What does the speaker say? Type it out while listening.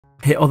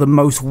Here are the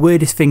most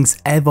weirdest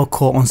things ever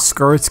caught on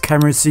security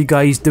cameras. So you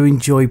guys do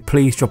enjoy,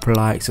 please drop a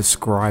like,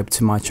 subscribe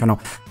to my channel,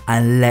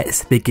 and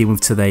let's begin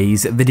with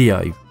today's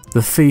video.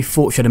 The thief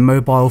thought she had a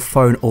mobile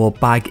phone or a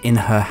bag in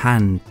her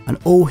hand, and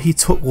all he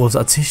took was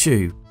a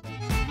tissue.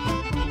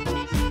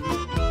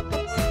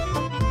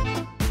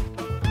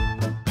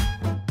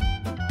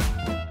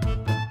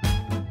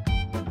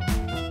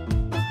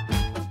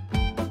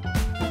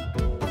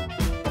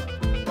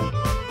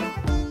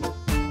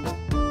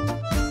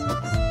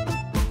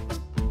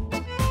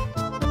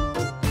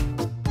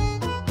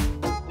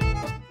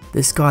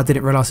 This guy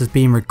didn't realise it was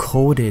being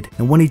recorded,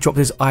 and when he dropped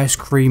his ice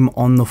cream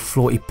on the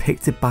floor, he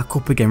picked it back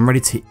up again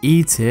ready to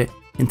eat it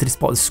until he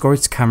spotted the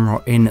security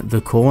camera in the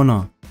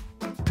corner.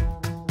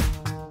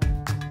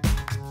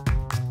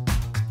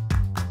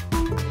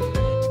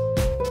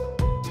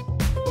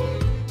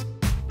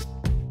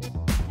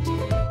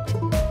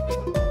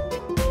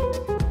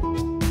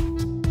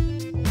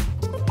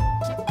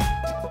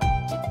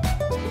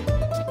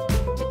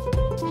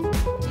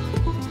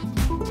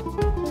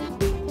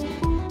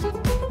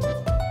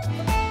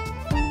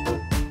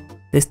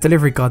 This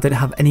delivery guy didn't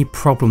have any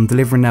problem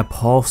delivering their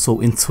parcel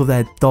until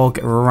their dog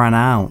ran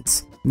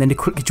out, and then he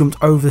quickly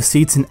jumped over the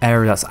seating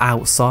area that's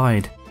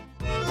outside.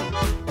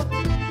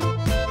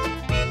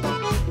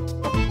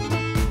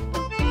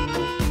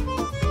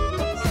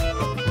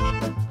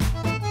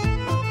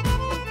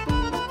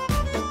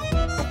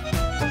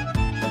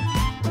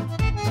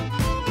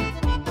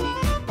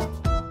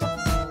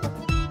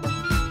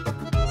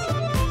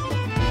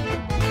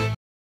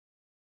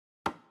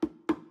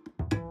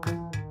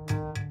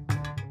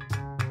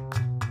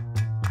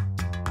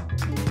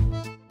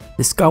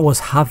 This guy was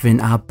having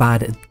a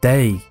bad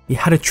day. He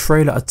had a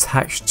trailer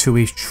attached to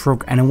his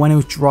truck, and when he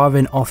was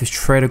driving off, his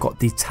trailer got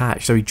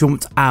detached, so he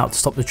jumped out to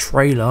stop the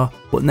trailer,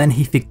 but then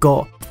he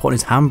forgot to put on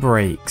his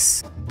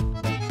handbrakes.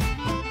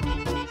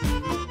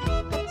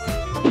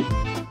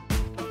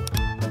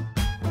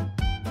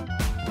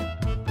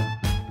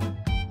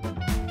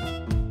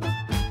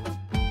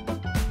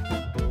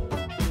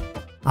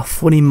 A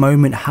funny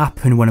moment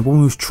happened when a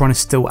woman was trying to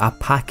steal a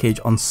package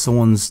on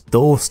someone's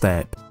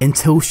doorstep,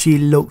 until she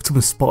looked up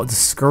and spotted the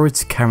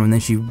security camera, and then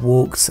she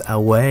walked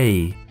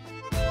away.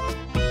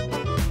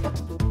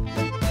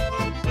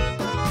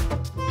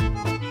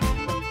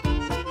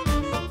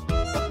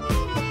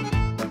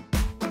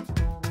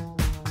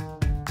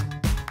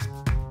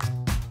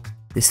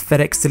 This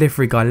FedEx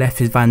delivery guy left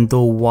his van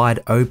door wide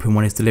open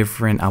when he was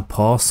delivering a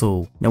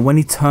parcel. Now when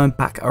he turned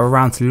back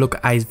around to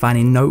look at his van,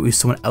 he noticed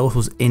someone else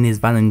was in his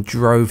van and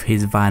drove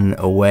his van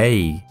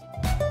away.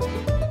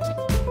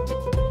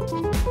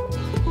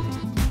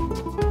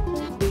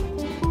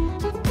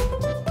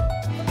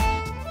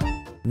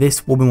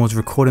 This woman was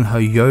recording her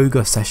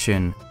yoga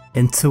session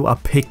until a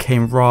pig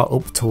came right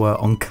up to her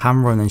on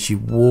camera, and then she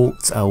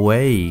walked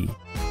away.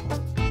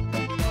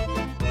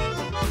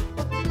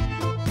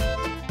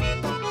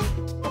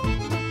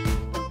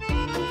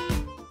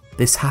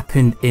 This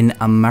happened in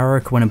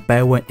America when a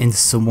bear went into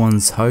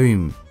someone's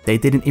home. They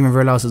didn't even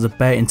realise it was a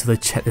bear until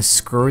they checked the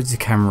security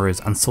cameras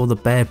and saw the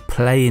bear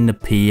playing the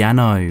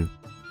piano.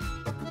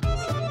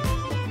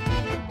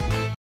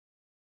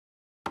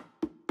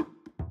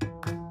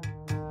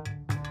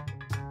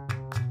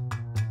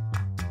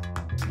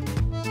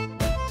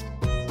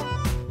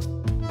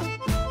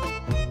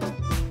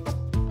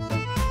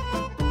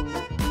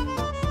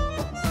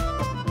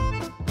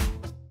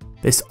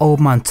 This old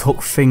man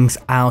took things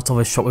out of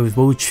a shop with his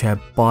wheelchair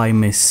by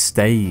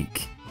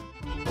mistake.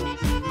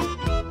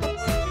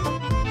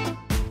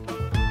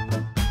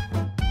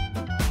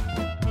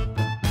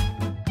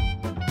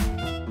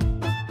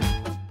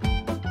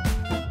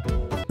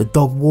 The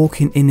dog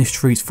walking in the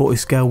streets thought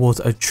this girl was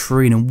a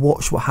tree, and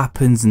watch what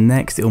happens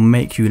next, it'll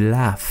make you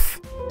laugh.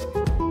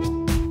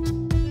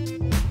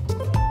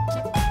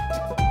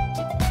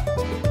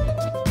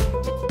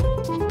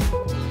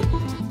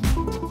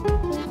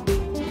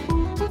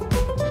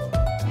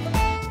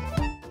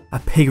 A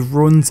pig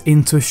runs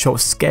into a shop,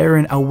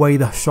 scaring away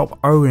the shop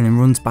owner, and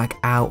runs back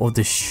out of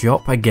the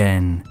shop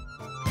again.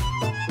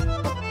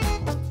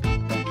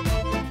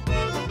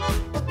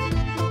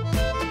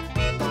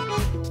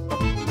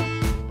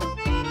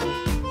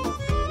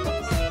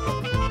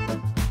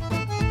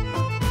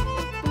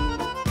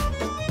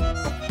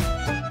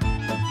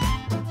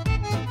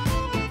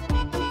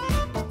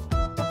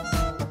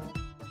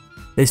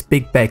 This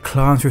big bear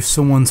climbs through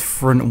someone's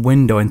front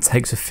window and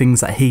takes the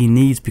things that he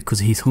needs because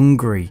he's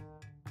hungry.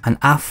 And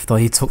after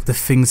he took the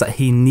things that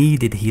he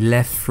needed, he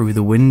left through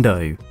the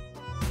window.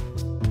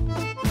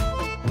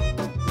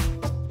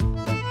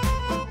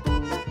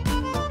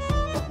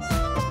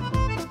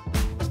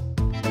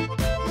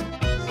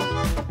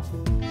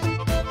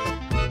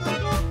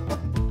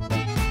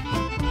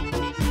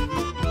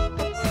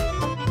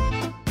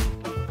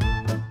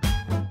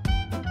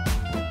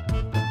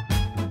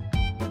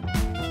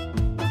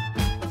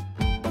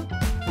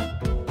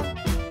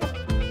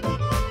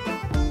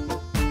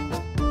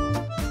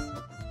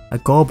 A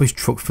garbage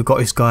truck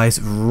forgot his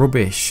guy's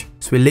rubbish,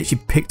 so So he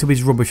literally picked up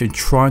his rubbish and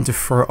trying to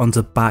throw it on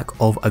the back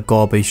of a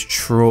garbage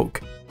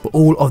truck. But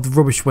all of the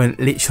rubbish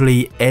went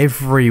literally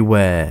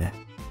everywhere.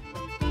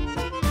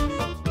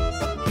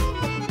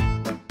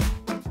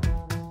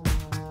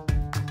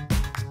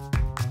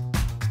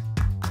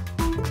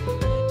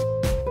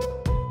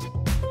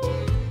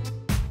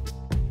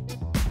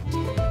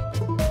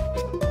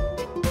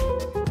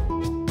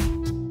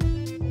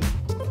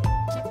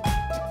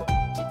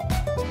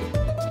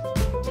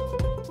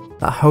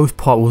 That hose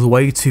pipe was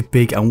way too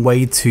big and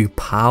way too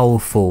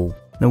powerful.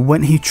 Now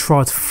when he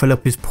tried to fill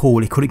up his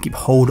pool, he couldn't keep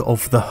hold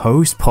of the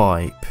hose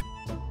pipe.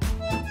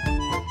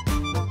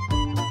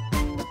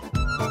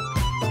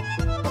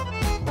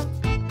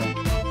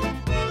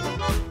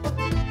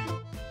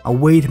 A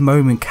weird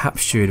moment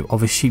captured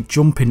of a sheep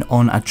jumping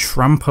on a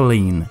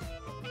trampoline.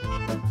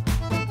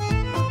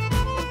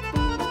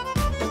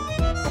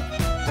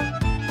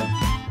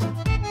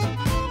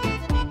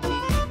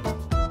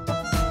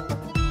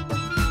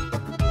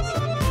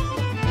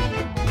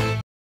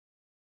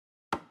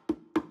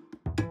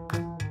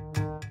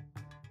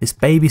 This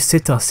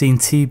babysitter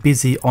seemed too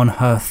busy on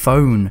her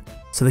phone,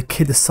 so the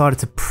kid decided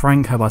to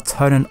prank her by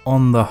turning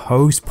on the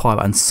hose pipe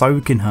and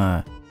soaking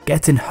her,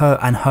 getting her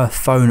and her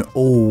phone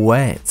all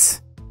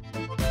wet.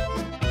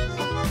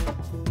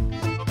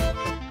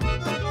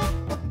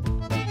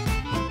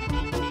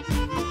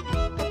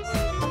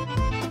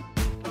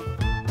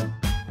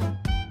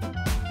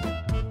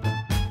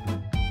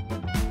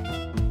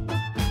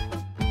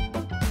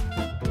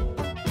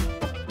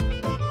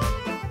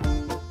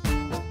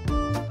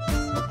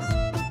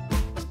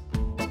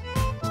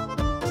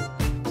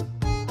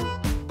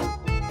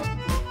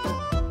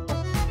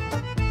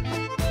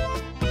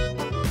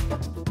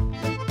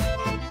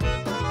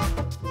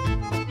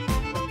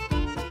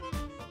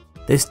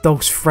 This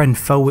dog's friend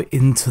fell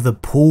into the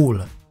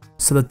pool,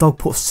 so the dog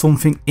put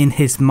something in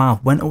his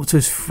mouth, went up to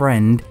his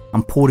friend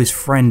and pulled his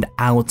friend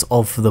out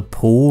of the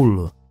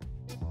pool.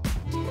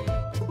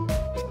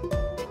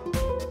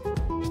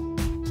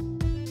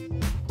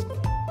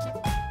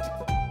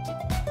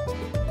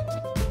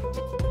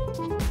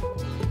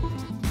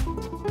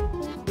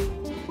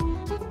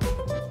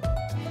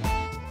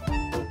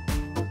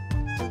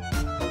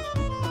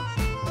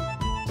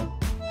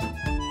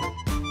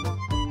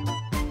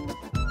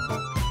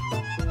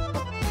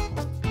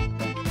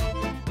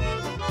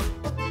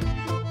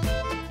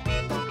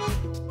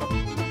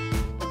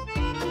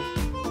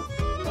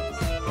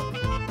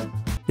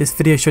 This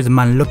video shows a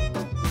man